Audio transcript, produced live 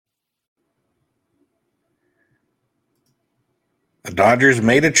The Dodgers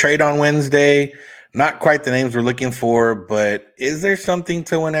made a trade on Wednesday. Not quite the names we're looking for, but is there something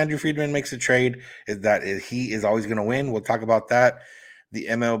to when Andrew Friedman makes a trade? He is always going to win? We'll talk about that. The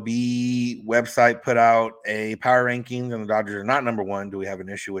MLB website put out a power rankings, and the Dodgers are not number one. Do we have an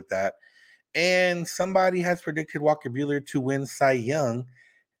issue with that? And somebody has predicted Walker Buehler to win Cy Young.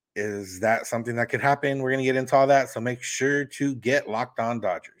 Is that something that could happen? We're going to get into all that, so make sure to get Locked On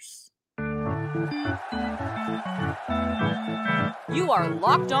Dodgers. You are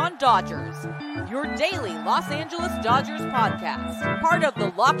Locked On Dodgers, your daily Los Angeles Dodgers podcast. Part of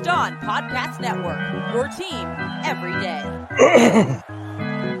the Locked On Podcast Network, your team every day.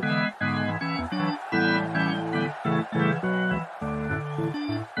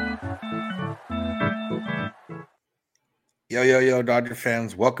 Yo, Dodger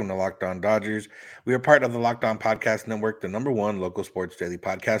fans. Welcome to Locked On Dodgers. We are part of the Locked On Podcast Network, the number one local sports daily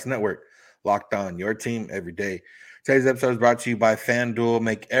podcast network. Locked On, your team every day. Today's episode is brought to you by FanDuel.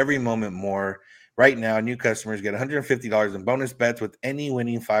 Make every moment more. Right now, new customers get $150 in bonus bets with any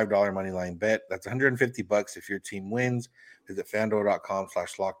winning $5 moneyline bet. That's $150 if your team wins. Visit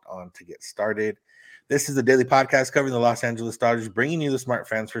FanDuel.com/lockedon to get started. This is the daily podcast covering the Los Angeles Dodgers, bringing you the smart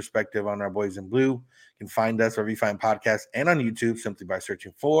fans' perspective on our boys in blue. You can find us wherever you find podcasts and on YouTube simply by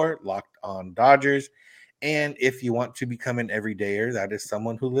searching for Locked On Dodgers. And if you want to become an everydayer, that is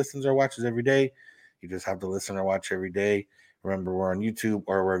someone who listens or watches every day. You just have to listen or watch every day. Remember, we're on YouTube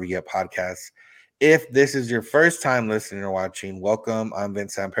or wherever you get podcasts. If this is your first time listening or watching, welcome. I'm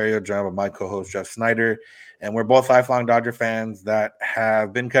Vince Samperio, joined by my co-host, Jeff Snyder. And we're both lifelong Dodger fans that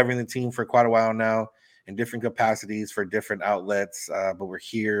have been covering the team for quite a while now in different capacities for different outlets. But we're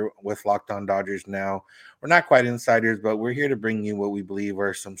here with Locked On Dodgers now. We're not quite insiders, but we're here to bring you what we believe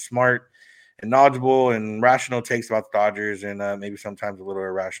are some smart and knowledgeable and rational takes about the Dodgers, and maybe sometimes a little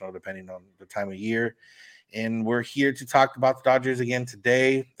irrational depending on the time of year. And we're here to talk about the Dodgers again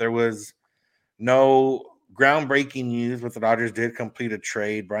today. There was no groundbreaking news, but the Dodgers did complete a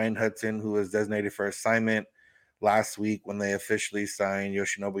trade. Bryan Hudson, who was designated for assignment last week when they officially signed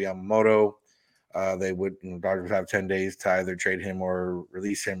Yoshinobu Yamamoto. Dodgers would have 10 days to either trade him or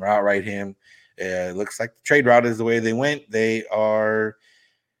release him or outright him. It looks like the trade route is the way they went. They are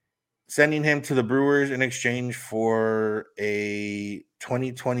sending him to the Brewers in exchange for a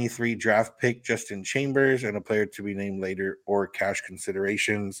 2023 draft pick, Justin Chambers, and a player to be named later or cash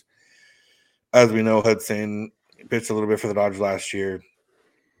considerations. As we know, Hudson pitched a little bit for the Dodgers last year.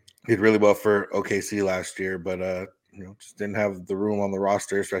 Did really well for OKC last year, but just didn't have the room on the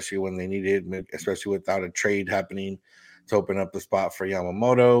roster, especially when they needed, especially without a trade happening to open up the spot for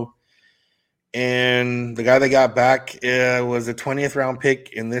Yamamoto. And the guy they got back was a 20th round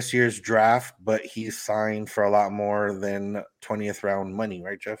pick in this year's draft, but he's signed for a lot more than 20th round money,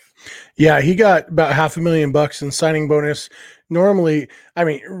 right, Jeff? Yeah, he got about $500,000 in signing bonus.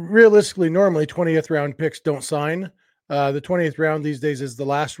 Realistically, normally 20th round picks don't sign. The 20th round these days is the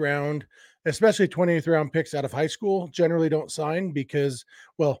last round, especially 20th round picks out of high school generally don't sign because,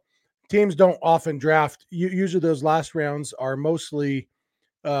 teams don't often draft. Usually those last rounds are mostly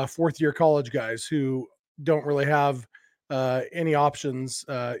fourth-year college guys who don't really have any options,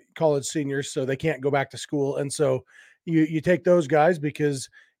 college seniors, so they can't go back to school. And so you take those guys because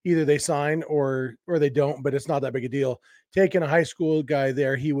either they sign or they don't, but it's not that big a deal. Taking a high school guy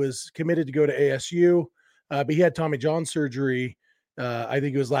there, he was committed to go to ASU, but he had Tommy John surgery, I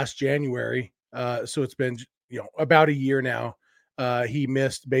think it was last January. So it's been about a year now. He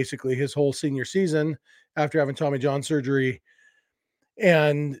missed basically his whole senior season after having Tommy John surgery.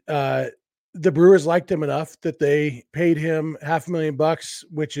 And the Brewers liked him enough that they paid him $500,000,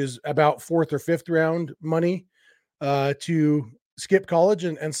 which is about fourth or fifth round money, to skip college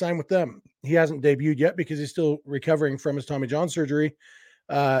and sign with them. He hasn't debuted yet because he's still recovering from his Tommy John surgery.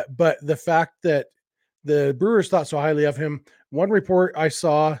 But the fact that the Brewers thought so highly of him, one report I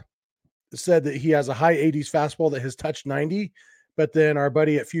saw said that he has a high 80s fastball that has touched 90. But then our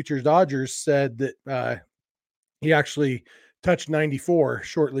buddy at Futures Dodgers said that he actually touched 94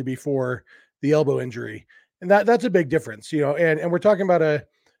 shortly before the elbow injury. And that's a big difference, and we're talking about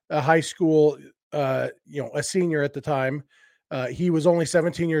a high school, a senior at the time. He was only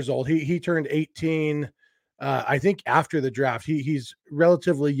 17 years old. He turned 18, I think after the draft. He's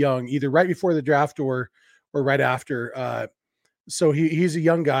relatively young, either right before the draft or right after. So he's a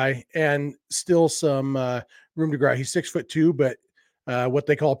young guy and still some room to grow. He's 6'2", but what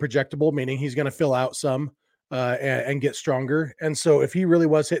they call projectable, meaning he's going to fill out some. And get stronger. And so if he really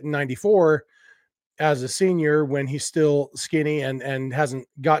was hitting 94 as a senior when he's still skinny and hasn't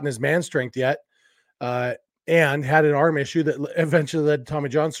gotten his man strength yet, and had an arm issue that eventually led to Tommy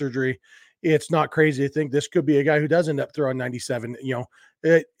John surgery, it's not crazy to think this could be a guy who does end up throwing 97.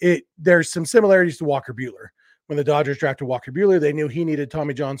 There's some similarities to Walker Buehler. When the Dodgers drafted Walker Buehler, they knew he needed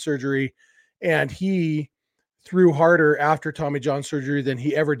Tommy John surgery, and he threw harder after Tommy John surgery than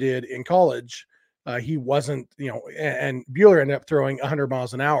he ever did in college. He wasn't, and Buehler ended up throwing 100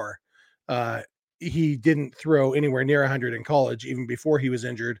 miles an hour. He didn't throw anywhere near 100 in college, even before he was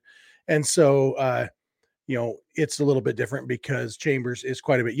injured. And so, it's a little bit different because Chambers is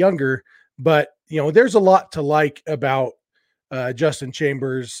quite a bit younger, but, there's a lot to like about Justin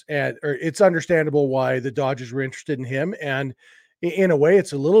Chambers, and it's understandable why the Dodgers were interested in him. And in a way,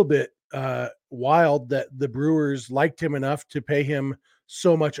 it's a little bit wild that the Brewers liked him enough to pay him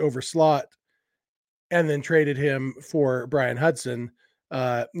so much over slot and then traded him for Bryan Hudson.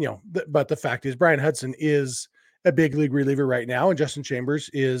 But the fact is Bryan Hudson is a big league reliever right now, and Justin Chambers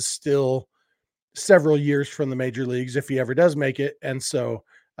is still several years from the major leagues if he ever does make it. And so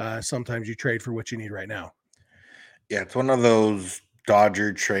sometimes you trade for what you need right now. Yeah, it's one of those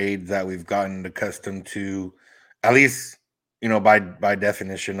Dodger trades that we've gotten accustomed to, at least, by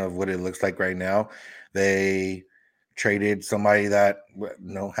definition of what it looks like right now. They traded somebody that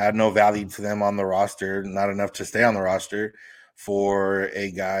had no value to them on the roster, not enough to stay on the roster, for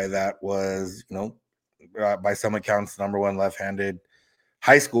a guy that was, by some accounts, number one left-handed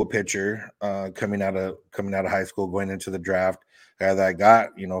high school pitcher coming out of high school, going into the draft, guy that got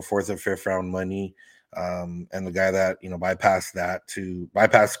fourth or fifth round money, and the guy that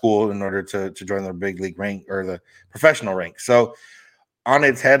bypassed school in order to join the big league rank or the professional rank. So on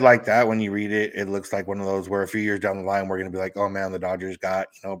its head like that, when you read it, it looks like one of those where a few years down the line we're going to be like, oh man, the Dodgers got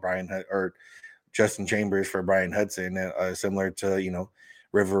or Justin Chambers for Bryan Hudson, similar to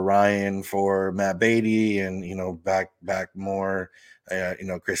River Ryan for Matt Beatty, and back more.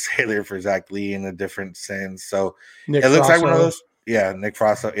 Chris Taylor for Zach Lee in a different sense. So Nick it looks Frosso. like one of those. Yeah, Nick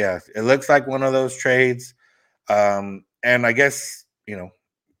Frosso. Yeah, it looks like one of those trades. And I guess,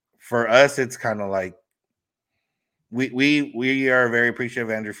 for us, it's kind of like we are very appreciative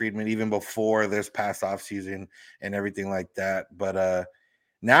of Andrew Friedman even before this past offseason and everything like that. But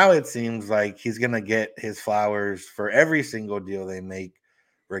now it seems like he's going to get his flowers for every single deal they make,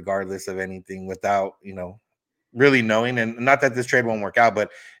 regardless of anything, without, really knowing. And not that this trade won't work out,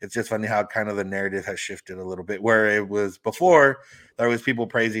 but it's just funny how kind of the narrative has shifted a little bit, where it was before there was people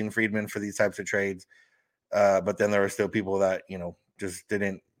praising Friedman for these types of trades. But then there were still people that, just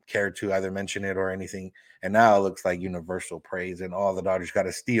didn't care to either mention it or anything. And now it looks like universal praise, and all the Dodgers got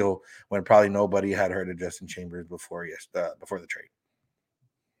to steal when probably nobody had heard of Justin Chambers before the trade.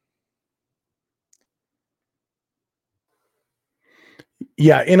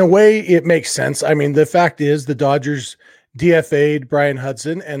 Yeah, in a way, it makes sense. I mean, the fact is the Dodgers DFA'd Bryan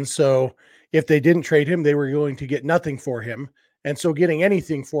Hudson, and so if they didn't trade him, they were going to get nothing for him. And so getting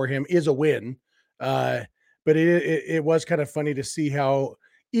anything for him is a win. But it was kind of funny to see how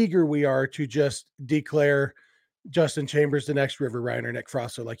eager we are to just declare Justin Chambers the next River Ryan or Nick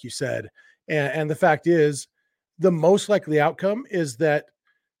Frosso, like you said. And the fact is, the most likely outcome is that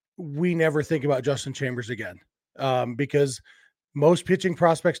we never think about Justin Chambers again, because most pitching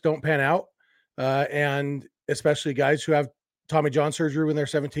prospects don't pan out, and especially guys who have Tommy John surgery when they're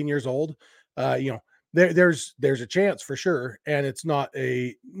 17 years old. There's a chance for sure, and it's not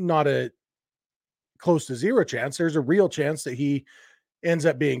a close to zero chance. There's a real chance that he ends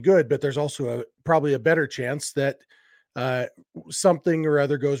up being good, but there's also probably a better chance that something or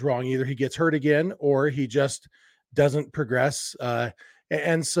other goes wrong. Either he gets hurt again or he just doesn't progress.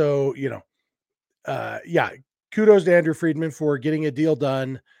 And so, kudos to Andrew Friedman for getting a deal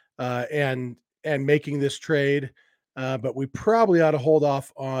done and making this trade. But we probably ought to hold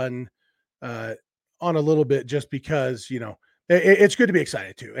off on a little bit, just because, it's good to be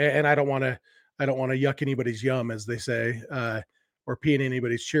excited too. And I don't want to yuck anybody's yum, as they say, or pee in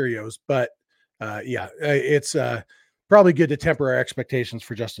anybody's Cheerios. But it's probably good to temper our expectations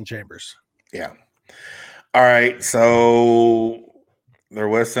for Justin Chambers. Yeah. All right. So there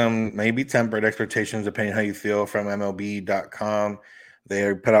was some maybe tempered expectations, depending how you feel, from MLB.com.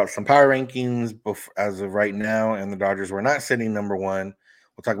 They put out some power rankings as of right now, and the Dodgers were not sitting number one.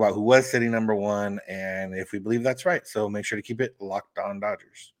 We'll talk about who was sitting number one and if we believe that's right. So make sure to keep it locked on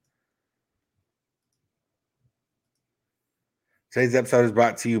Dodgers. Today's episode is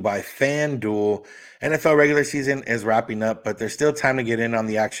brought to you by FanDuel. NFL regular season is wrapping up, but there's still time to get in on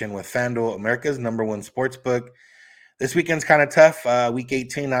the action with FanDuel, America's #1 sportsbook. This weekend's kind of tough. Week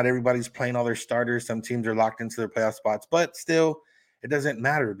 18, not everybody's playing all their starters. Some teams are locked into their playoff spots, but still, it doesn't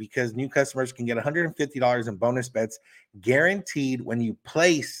matter because new customers can get $150 in bonus bets guaranteed when you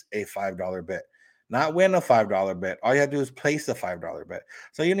place a $5 bet. not win a $5 bet. All you have to do is place a $5 bet.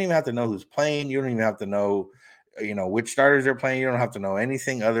 So you don't even have to know who's playing. You don't even have to know, which starters are playing. You don't have to know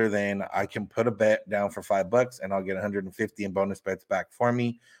anything other than I can put a bet down for $5 and I'll get 150 in bonus bets back for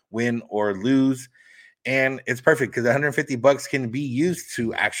me, win or lose. And it's perfect because $150 can be used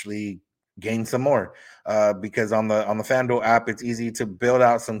to actually gain some more. Because on the FanDuel app, it's easy to build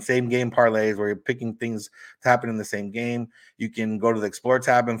out some same game parlays where you're picking things to happen in the same game. You can go to the Explore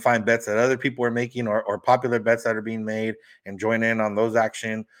tab and find bets that other people are making or popular bets that are being made and join in on those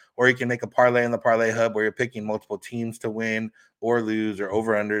action. Or you can make a parlay in the Parlay Hub where you're picking multiple teams to win or lose or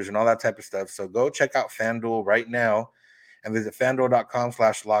over-unders and all that type of stuff. So go check out FanDuel right now and visit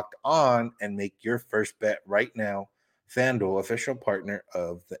FanDuel.com/locked-on and make your first bet right now. FanDuel, official partner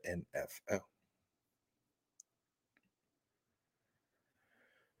of the NFL.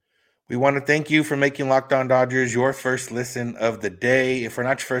 We want to thank you for making Locked On Dodgers your first listen of the day. If we're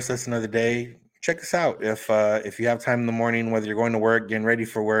not your first listen of the day, check us out. If you have time in the morning, whether you're going to work, getting ready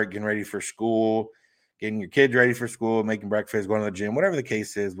for work, getting ready for school, getting your kids ready for school, making breakfast, going to the gym, whatever the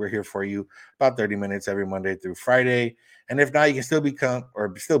case is, we're here for you about 30 minutes every Monday through Friday. And if not, you can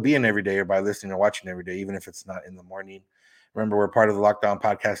still be in every day or by listening or watching every day, even if it's not in the morning. Remember, we're part of the Locked On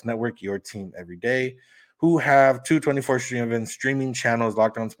Podcast Network, your team every day, who have two 24/7 streaming channels,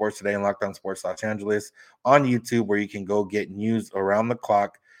 Locked On Sports Today and Locked On Sports Los Angeles on YouTube, where you can go get news around the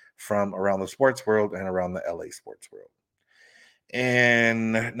clock from around the sports world and around the LA sports world.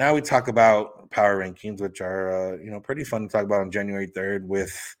 And now we talk about power rankings, which are pretty fun to talk about on January 3rd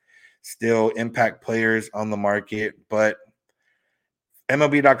with still impact players on the market. But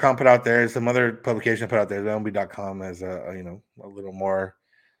MLB.com put out there, some other publication put out there, MLB.com as a little more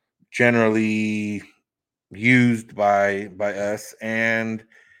generally used by us, and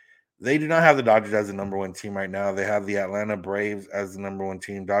they do not have the Dodgers as the number one team right now. They have the Atlanta Braves as the number one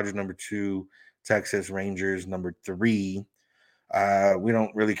team, Dodgers number 2, Texas Rangers number 3. We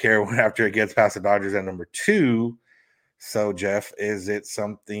don't really care after it gets past the Dodgers at number 2. So, Jeff, is it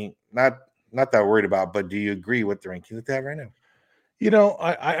something not that worried about, but do you agree with the rankings that they have right now?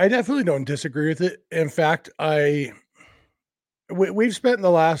 I definitely don't disagree with it. In fact, we've spent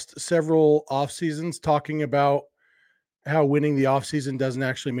the last several off seasons talking about how winning the off season doesn't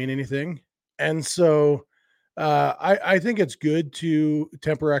actually mean anything. And so I think it's good to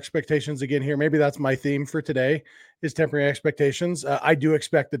temper expectations again here. Maybe that's my theme for today is tempering expectations. I do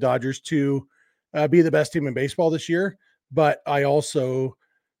expect the Dodgers to be the best team in baseball this year, but I also,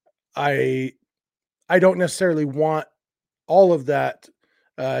 I don't necessarily want all of that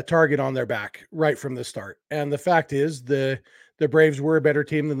target on their back right from the start. And the fact is the Braves were a better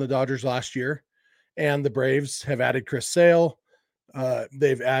team than the Dodgers last year. And the Braves have added Chris Sale.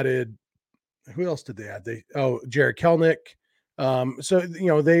 They've added, who else did they add? Jared Kelenic. So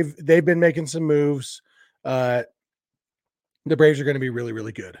they've been making some moves. The Braves are going to be really,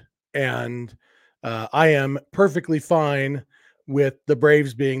 really good. And I am perfectly fine with the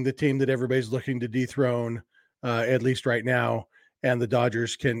Braves being the team that everybody's looking to dethrone, at least right now. And the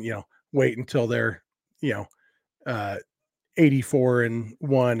Dodgers can, wait until they're,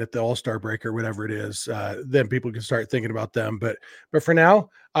 84-1 at the All-Star break or whatever it is. Then people can start thinking about them. But for now,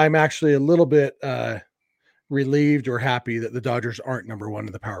 I'm actually a little bit relieved or happy that the Dodgers aren't number 1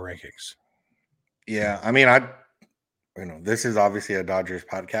 in the power rankings. Yeah. I mean, this is obviously a Dodgers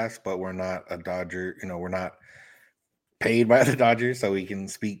podcast, but we're not a Dodger, we're not paid by the Dodgers, so we can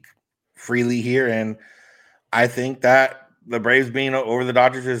speak freely here. And I think that the Braves being over the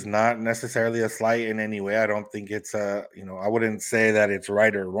Dodgers is not necessarily a slight in any way. I don't think it's I wouldn't say that it's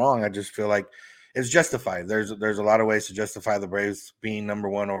right or wrong. I just feel like it's justified. There's a lot of ways to justify the Braves being number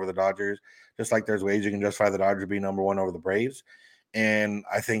 1 over the Dodgers, just like there's ways you can justify the Dodgers being number 1 over the Braves. And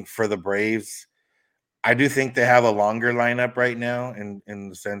I think for the Braves, I do think they have a longer lineup right now in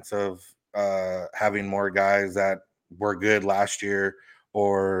the sense of having more guys that were good last year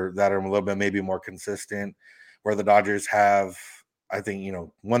or that are a little bit maybe more consistent, where the Dodgers have, I think,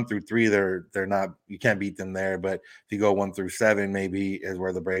 1 through 3, they're not, you can't beat them there. But if you go 1 through 7, maybe is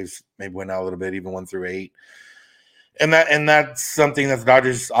where the Braves maybe went out a little bit, even 1 through 8. And that's something that the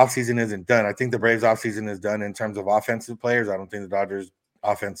Dodgers offseason isn't done. I think the Braves offseason is done in terms of offensive players. I don't think the Dodgers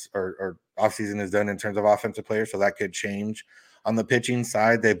offense or offseason is done in terms of offensive players. So that could change. On the pitching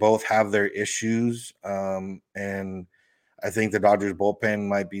side, they both have their issues. And I think the Dodgers bullpen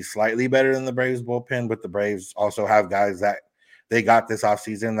might be slightly better than the Braves bullpen, but the Braves also have guys that they got this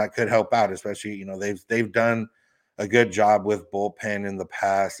offseason that could help out, especially, they've done a good job with bullpen in the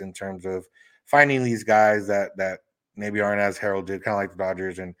past in terms of finding these guys that maybe aren't as heralded, kind of like the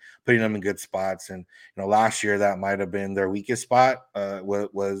Dodgers, and putting them in good spots. And, last year that might have been their weakest spot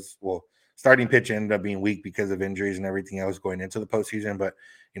starting pitch ended up being weak because of injuries and everything else going into the postseason. But,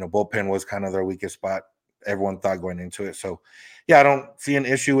 bullpen was kind of their weakest spot. Everyone thought going into it. So, yeah, I don't see an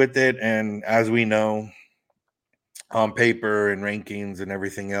issue with it. And as we know, on paper and rankings and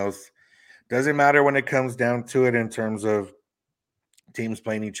everything else, doesn't matter when it comes down to it in terms of teams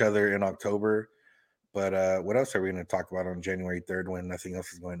playing each other in October. But what else are we going to talk about on January 3rd when nothing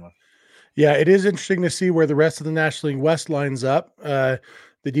else is going on? Yeah, it is interesting to see where the rest of the National League West lines up. The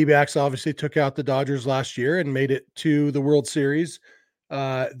D-backs obviously took out the Dodgers last year and made it to the World Series.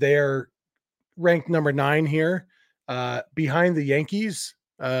 They are ranked number 9 here, behind the Yankees.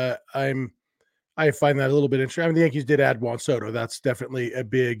 I find that a little bit interesting. I mean, the Yankees did add Juan Soto. That's definitely a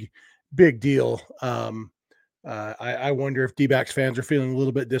big deal. I wonder if D-backs fans are feeling a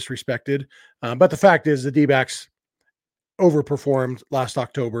little bit disrespected. But the fact is the D-backs overperformed last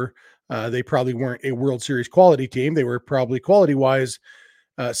October. They probably weren't a World Series quality team. They were probably quality-wise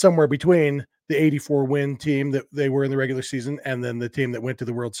somewhere between the 84 win team that they were in the regular season and then the team that went to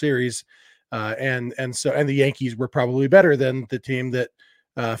the World Series. And the Yankees were probably better than the team that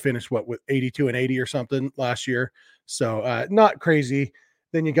finished with 82 and 80 or something last year. So not crazy.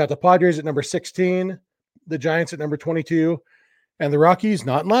 Then you got the Padres at number 16, the Giants at number 22, and the Rockies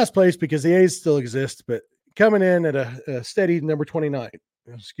not in last place because the A's still exist, but coming in at a steady number 29.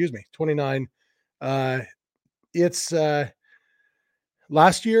 29. It's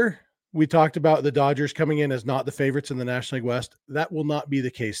last year we talked about the Dodgers coming in as not the favorites in the National League West. That will not be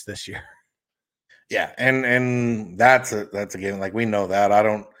the case this year. Yeah, and that's a game, like, we know that. I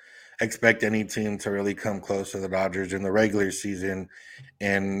don't expect any team to really come close to the Dodgers in the regular season,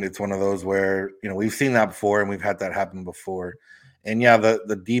 and it's one of those where we've seen that before and we've had that happen before. And yeah,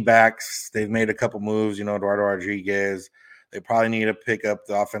 the D-backs, they've made a couple moves. Eduardo Rodriguez. They probably need to pick up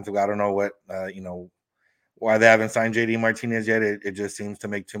the offensive. I don't know what why they haven't signed JD Martinez yet. It just seems to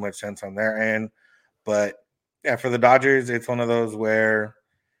make too much sense on their end. But yeah, for the Dodgers, it's one of those where,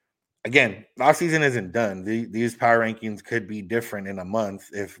 again, the offseason isn't done. These power rankings could be different in a month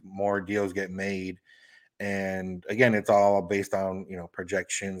if more deals get made. And again, it's all based on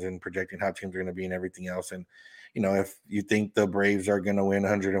projections and projecting how teams are going to be and everything else. And if you think the Braves are going to win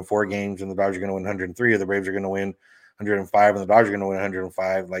 104 games and the Dodgers are going to win 103, or the Braves are going to win 105 and the Dodgers are going to win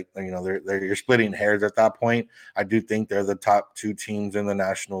 105, like, you're splitting hairs at that point. I do think they're the top 2 teams in the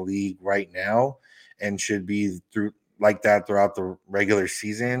National League right now and should be through like that throughout the regular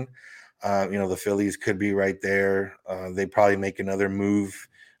season. The Phillies could be right there. They probably make another move,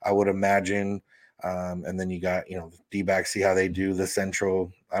 I would imagine. And then you got, the D-backs, see how they do. The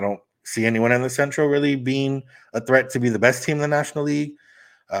Central, I don't see anyone in the Central really being a threat to be the best team in the National League.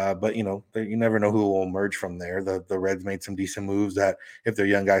 But you never know who will emerge from there. The Reds made some decent moves that if their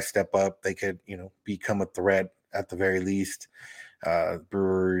young guys step up, they could, become a threat at the very least.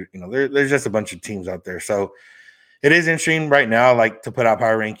 Brewers, there's just a bunch of teams out there. So it is interesting right now, like, to put out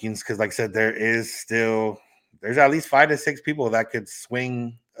power rankings, because, like I said, there's at least 5 to 6 people that could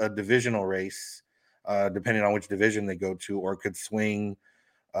swing a divisional race, depending on which division they go to, or could swing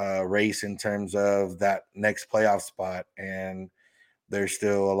race in terms of that next playoff spot. And there's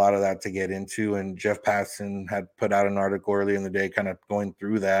still a lot of that to get into. And Jeff Passan had put out an article earlier in the day kind of going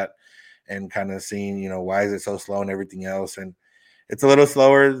through that and kind of seeing, why is it so slow and everything else. And it's a little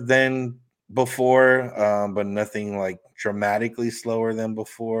slower than before, but nothing like dramatically slower than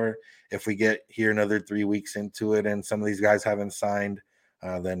before. If we get here another 3 weeks into it and some of these guys haven't signed,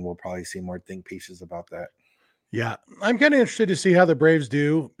 then we'll probably see more think pieces about that. Yeah, I'm kind of interested to see how the Braves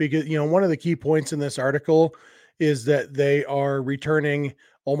do because, one of the key points in this article is that they are returning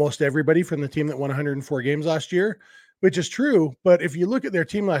almost everybody from the team that won 104 games last year, which is true. But if you look at their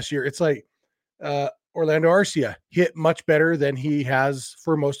team last year, it's like Orlando Arcia hit much better than he has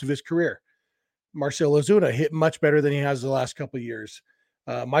for most of his career. Marcell Ozuna hit much better than he has the last couple of years.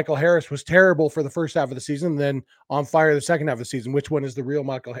 Michael Harris was terrible for the first half of the season, then on fire the second half of the season. Which one is the real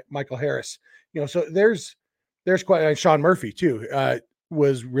Michael Harris? So there's quite Sean Murphy too.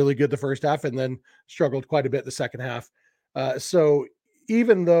 Was really good the first half and then struggled quite a bit the second half. So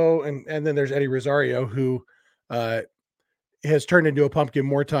even though, and then there's Eddie Rosario, who has turned into a pumpkin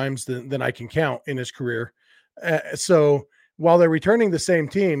more times than I can count in his career. So while they're returning the same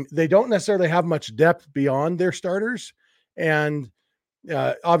team, they don't necessarily have much depth beyond their starters. And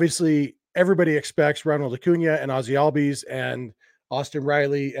obviously everybody expects Ronald Acuna and Ozzie Albies and Austin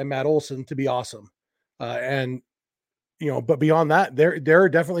Riley and Matt Olson to be awesome. But beyond that, there are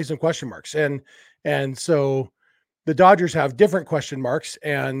definitely some question marks. And so the Dodgers have different question marks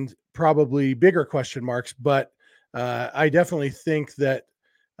and probably bigger question marks. But I definitely think that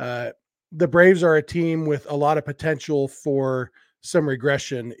the Braves are a team with a lot of potential for some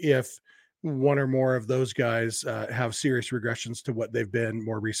regression if one or more of those guys have serious regressions to what they've been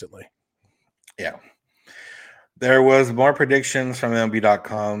more recently. Yeah. There was more predictions from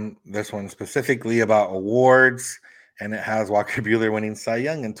MLB.com. This one specifically about awards, and it has Walker Buehler winning Cy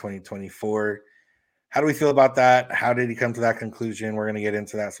Young in 2024. How do we feel about that? How did he come to that conclusion? We're going to get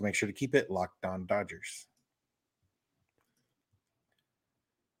into that, so make sure to keep it locked on Dodgers.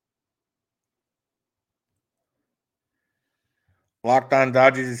 Locked on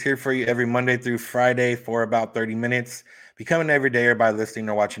Dodgers is here for you every Monday through Friday for about 30 minutes. Become an everydayer by listening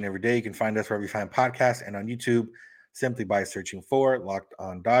or watching every day. You can find us wherever you find podcasts and on YouTube simply by searching for Locked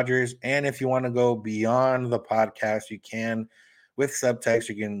on Dodgers. And if you want to go beyond the podcast, you can with subtext.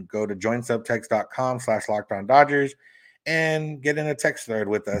 You can go to joinsubtext.com/Locked on Dodgers and get in a text thread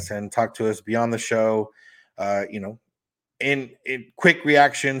with us and talk to us beyond the show. In quick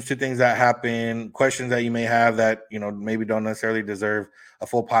reactions to things that happen, questions that you may have that, maybe don't necessarily deserve a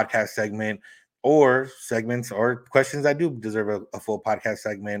full podcast segment, or segments or questions that do deserve a full podcast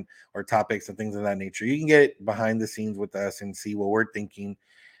segment, or topics and things of that nature. You can get behind the scenes with us and see what we're thinking.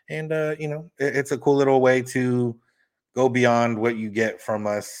 And, it's a cool little way to go beyond what you get from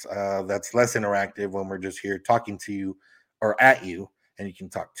us. That's less interactive when we're just here talking to you or at you, and you can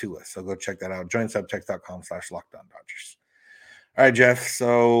talk to us. So go check that out. Joinsubtext.com/LockedOnDodgers. All right, Jeff.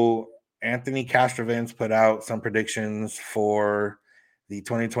 So Anthony Castrovins put out some predictions for the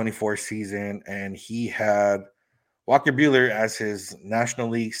 2024 season, and he had Walker Buehler as his National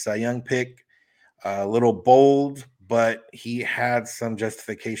League Cy Young pick. A little bold, but he had some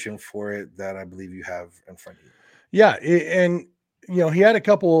justification for it that I believe you have in front of you. Yeah, and he had a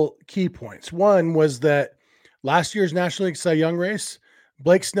couple key points. One was that last year's National League Cy Young race,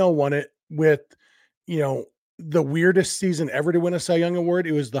 Blake Snell won it with, the weirdest season ever to win a Cy Young award.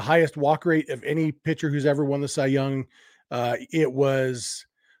 It was the highest walk rate of any pitcher who's ever won the Cy Young. He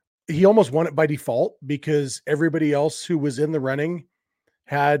almost won it by default because everybody else who was in the running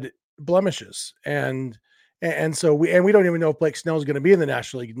had blemishes. And so we don't even know if Blake Snell is going to be in the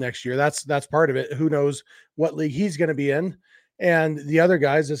National League next year. That's part of it. Who knows what league he's going to be in. And the other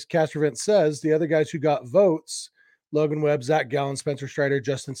guys, as Castrovins says, the other guys who got votes, Logan Webb, Zach Gallen, Spencer Strider,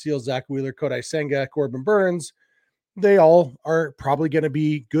 Justin Steele, Zach Wheeler, Kodai Senga, Corbin Burns, they all are probably going to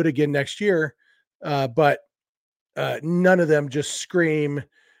be good again next year. But none of them just scream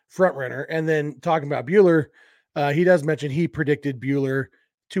front runner. And then talking about Buehler, he does mention he predicted Buehler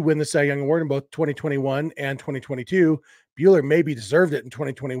to win the Cy Young Award in both 2021 and 2022. Buehler maybe deserved it in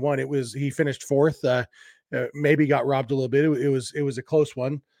 2021. He finished fourth, maybe got robbed a little bit. It was a close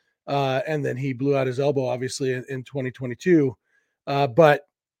one. And then he blew out his elbow, obviously, in 2022. But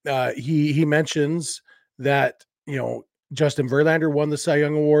he mentions that, Justin Verlander won the Cy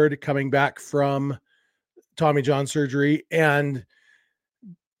Young Award coming back from Tommy John surgery. And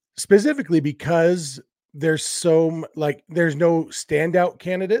specifically because there's no standout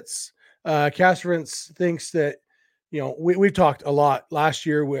candidates. Castrovins thinks that, we've talked a lot last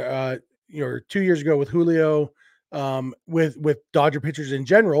year, 2 years ago with Julio, with Dodger pitchers in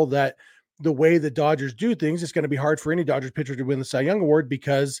general, that the way the Dodgers do things, it's going to be hard for any Dodgers pitcher to win the Cy Young Award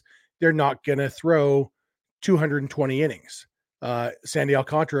because they're not going to throw 220 innings. Sandy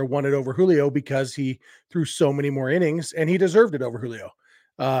Alcantara won it over Julio because he threw so many more innings, and he deserved it over Julio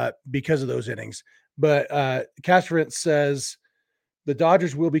because of those innings. But Castrovins says the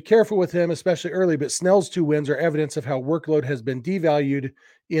Dodgers will be careful with him, especially early, but Snell's 2 wins are evidence of how workload has been devalued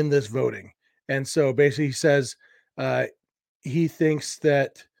in this voting. And so basically he says he thinks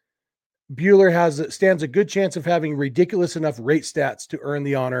that Buehler stands a good chance of having ridiculous enough rate stats to earn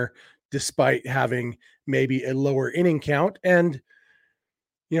the honor, despite having maybe a lower inning count. And,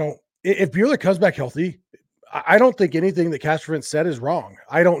 if Buehler comes back healthy, I don't think anything that Castrovins said is wrong.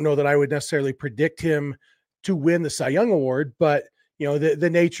 I don't know that I would necessarily predict him to win the Cy Young Award, but, the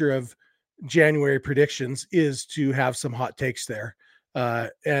nature of January predictions is to have some hot takes there.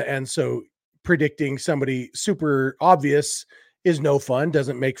 And so predicting somebody super obvious is no fun,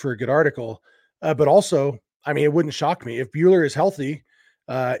 doesn't make for a good article. But also, it wouldn't shock me if Buehler is healthy.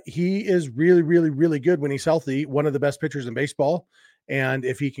 He is really, really, really good when he's healthy, one of the best pitchers in baseball. And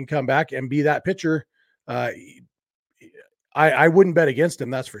if he can come back and be that pitcher, I wouldn't bet against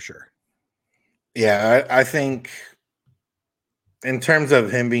him. That's for sure. Yeah, I think in terms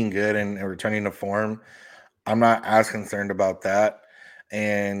of him being good and returning to form, I'm not as concerned about that.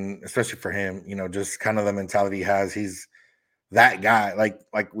 And especially for him, just kind of the mentality he has. He's that guy. Like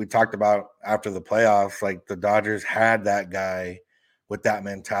we talked about after the playoffs, like the Dodgers had that guy with that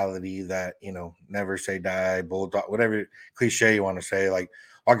mentality that, never say die, bulldog, whatever cliche you want to say. Like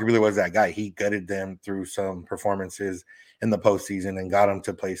Walker Buehler was that guy. He gutted them through some performances in the postseason and got him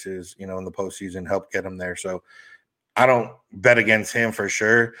to places, in the postseason, helped get him there. So I don't bet against him for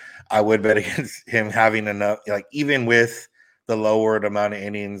sure. I would bet against him having enough, like even with the lowered amount of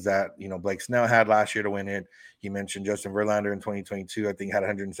innings that, Blake Snell had last year to win it. He mentioned Justin Verlander in 2022, I think had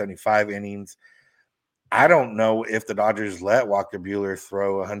 175 innings. I don't know if the Dodgers let Walker Buehler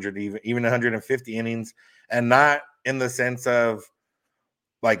throw 100, even 150 innings, and not in the sense of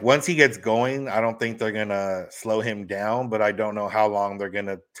like once he gets going, I don't think they're going to slow him down, but I don't know how long they're going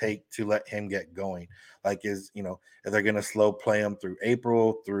to take to let him get going. Like if they're going to slow play him through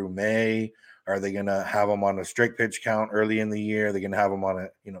April, through May, are they going to have him on a strict pitch count early in the year? They're going to have him on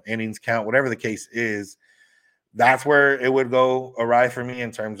a, innings count, whatever the case is. That's where it would go awry for me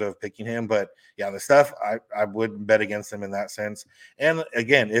in terms of picking him. But yeah, the stuff I would bet against him in that sense. And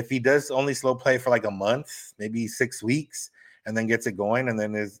again, if he does only slow play for like a month, maybe 6 weeks, and then gets it going, and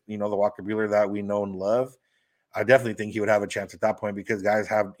then is the Walker Buehler that we know and love, I definitely think he would have a chance at that point because guys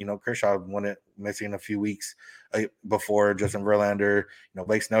have, Kershaw won it missing a few weeks before Justin Verlander.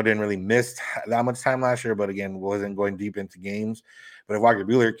 Blake Snell didn't really miss that much time last year, but again, wasn't going deep into games. But if Walker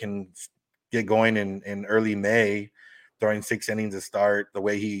Buehler can get going in early May, throwing 6 innings to start the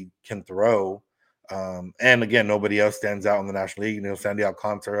way he can throw, and again, nobody else stands out in the National League. Sandy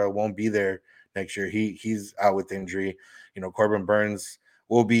Alcantara won't be there next year. He's out with injury. Corbin Burns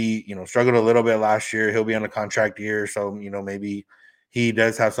will be, struggled a little bit last year. He'll be on a contract year. So, maybe he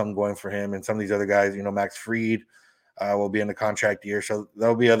does have something going for him. And some of these other guys, Max Fried will be in the contract year. So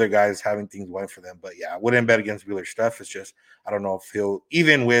there'll be other guys having things going for them. But yeah, I wouldn't bet against Buehler's stuff. It's just, I don't know if he'll,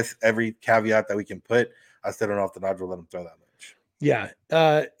 even with every caveat that we can put, I still don't know if the Dodgers will let him throw that much. Yeah.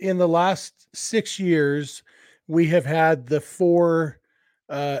 In the last 6 years, we have had the 4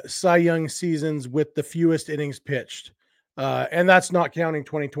 Cy Young seasons with the fewest innings pitched. And that's not counting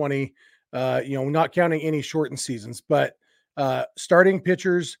 2020, not counting any shortened seasons, but starting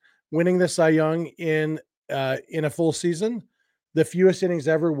pitchers winning the Cy Young in a full season. The fewest innings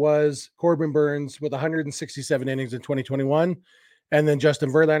ever was Corbin Burns with 167 innings in 2021, and then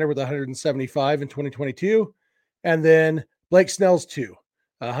Justin Verlander with 175 in 2022, and then Blake Snell's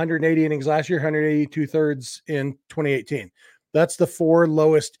 180 innings last year, 182 thirds in 2018. That's the 4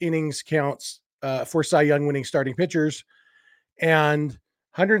 lowest innings counts for Cy Young winning starting pitchers. And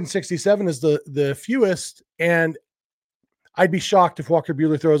 167 is the fewest. And I'd be shocked if Walker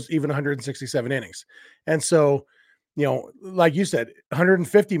Buehler throws even 167 innings. And so, like you said,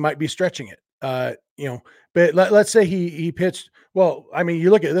 150 might be stretching it. But let's say he pitched. Well, I mean,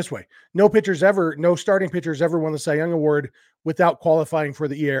 you look at it this way: no starting pitchers ever won the Cy Young Award without qualifying for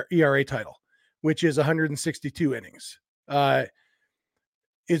the ERA title, which is 162 innings.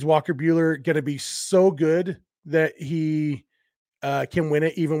 Is Walker Buehler going to be so good that he can win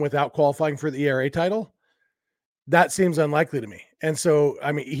it even without qualifying for the ERA title? That seems unlikely to me. And so,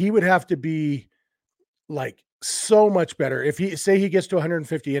 I mean, he would have to be like so much better. If he gets to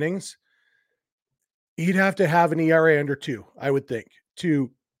 150 innings, he'd have to have an ERA under 2, I would think, to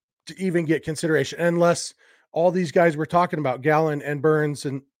even get consideration, unless all these guys we're talking about, Gallen and Burns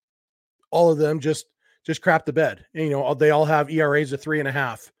and all of them just crap the bed. They all have ERAs of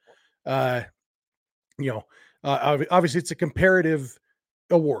 3.5. Obviously it's a comparative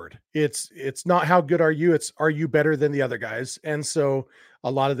award. It's not how good are you, it's are you better than the other guys. And so a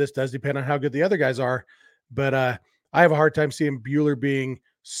lot of this does depend on how good the other guys are. But I have a hard time seeing Buehler being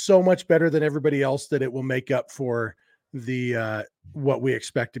so much better than everybody else that it will make up for the what we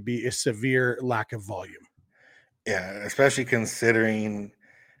expect to be a severe lack of volume. Yeah, especially considering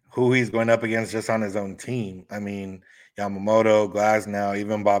who he's going up against just on his own team. I mean, Yamamoto, Glasnow,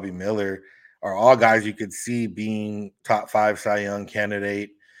 even Bobby Miller are all guys you could see being top 5 Cy Young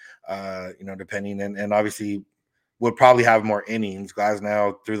candidate, depending, and obviously would probably have more innings.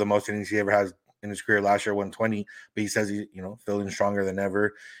 Glasnow threw the most innings he ever has in his career last year, 120, but he says he's, feeling stronger than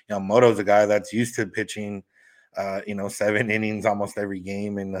ever. Yamamoto's a guy that's used to pitching, 7 innings almost every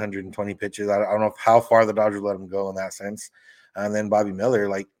game in 120 pitches. I don't know how far the Dodgers let him go in that sense. And then Bobby Miller,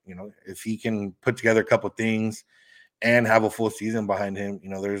 if he can put together a couple things and have a full season behind him,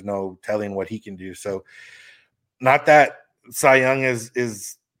 there's no telling what he can do. So not that Cy Young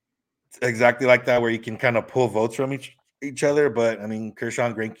is exactly like that, where you can kind of pull votes from each other. But I mean, Kershaw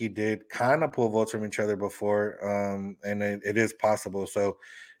and Greinke did kind of pull votes from each other before. And it is possible. So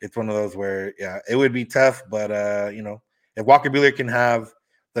it's one of those where, yeah, it would be tough, but if Walker Buehler can have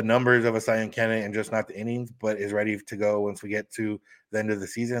the numbers of a Cy Young candidate and just not the innings, but is ready to go once we get to the end of the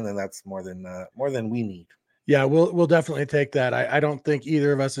season, then that's more than we need. Yeah, we'll definitely take that. I don't think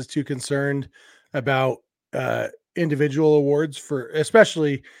either of us is too concerned about individual awards for,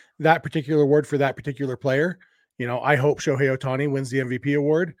 especially that particular award for that particular player. I hope Shohei Ohtani wins the MVP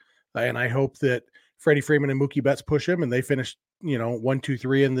award, and I hope that Freddie Freeman and Mookie Betts push him and they finish, 1, 2,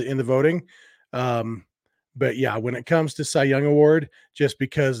 3 in the voting. But yeah, when it comes to Cy Young Award, just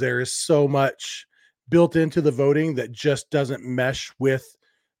because there is so much built into the voting that just doesn't mesh with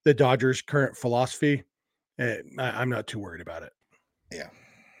the Dodgers' current philosophy, I'm not too worried about it. Yeah.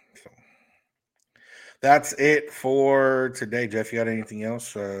 So that's it for today. Jeff, you got anything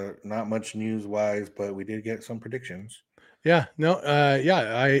else? Not much news wise, but we did get some predictions. Yeah, no,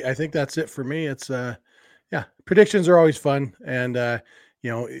 I think that's it for me. It's predictions are always fun, and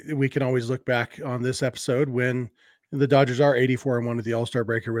we can always look back on this episode when the Dodgers are 84-1 at the All-Star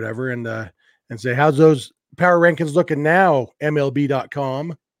break or whatever, and say, how's those power rankings looking now,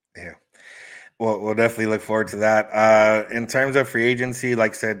 MLB.com? Yeah. Well, we'll definitely look forward to that. In terms of free agency,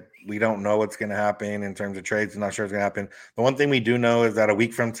 like I said, we don't know what's going to happen in terms of trades. I'm not sure what's going to happen. The one thing we do know is that a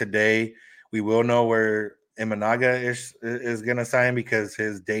week from today, we will know where Imanaga is going to sign, because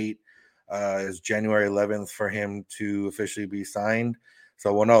his date is January 11th for him to officially be signed.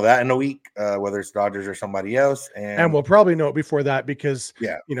 So we'll know that in a week, whether it's Dodgers or somebody else. And we'll probably know it before that because,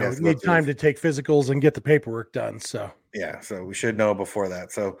 need time to take physicals and get the paperwork done. So, yeah, so we should know before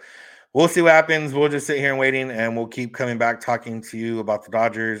that. So we'll see what happens. We'll just sit here and waiting, and we'll keep coming back talking to you about the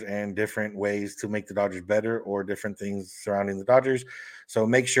Dodgers and different ways to make the Dodgers better or different things surrounding the Dodgers. So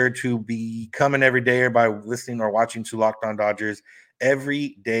make sure to be coming every day by listening or watching to Locked On Dodgers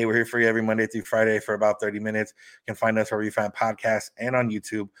every day. We're here for you every Monday through Friday for about 30 minutes. You can find us wherever you find podcasts and on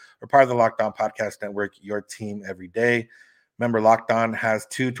YouTube. We're part of the Locked On Podcast Network, your team every day. Remember, Locked On has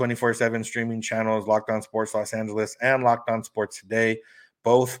two 24/7 streaming channels, Locked On Sports Los Angeles and Locked On Sports Today.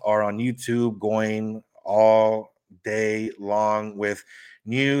 Both are on YouTube, going all day long with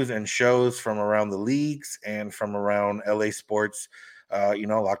news and shows from around the leagues and from around LA sports.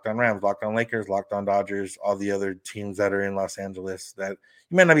 Locked On Rams, Locked On Lakers, Locked On Dodgers, all the other teams that are in Los Angeles that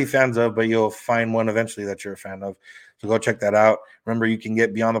you may not be fans of, but you'll find one eventually that you're a fan of. So go check that out. Remember, you can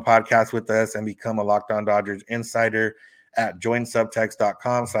get beyond the podcast with us and become a Locked On Dodgers insider at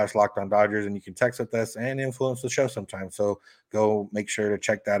joinsubtext.com/LockedOnDodgers, and you can text with us and influence the show sometimes. So go make sure to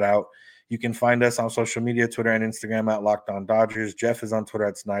check that out. You can find us on social media, Twitter and Instagram at Locked On Dodgers. Jeff is on Twitter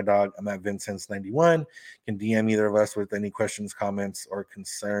at Snydog. I'm at Vincents91. You can DM either of us with any questions, comments, or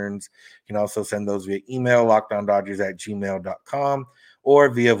concerns. You can also send those via email, lockedondodgers@gmail.com, or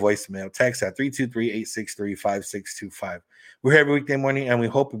via voicemail. Text at 323-863-5625. We're here every weekday morning, and we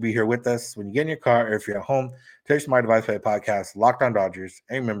hope you'll be here with us when you get in your car or if you're at home. Text my device play podcast, Locked On Dodgers.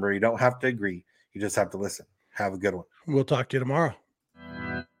 And remember, you don't have to agree. You just have to listen. Have a good one. We'll talk to you tomorrow.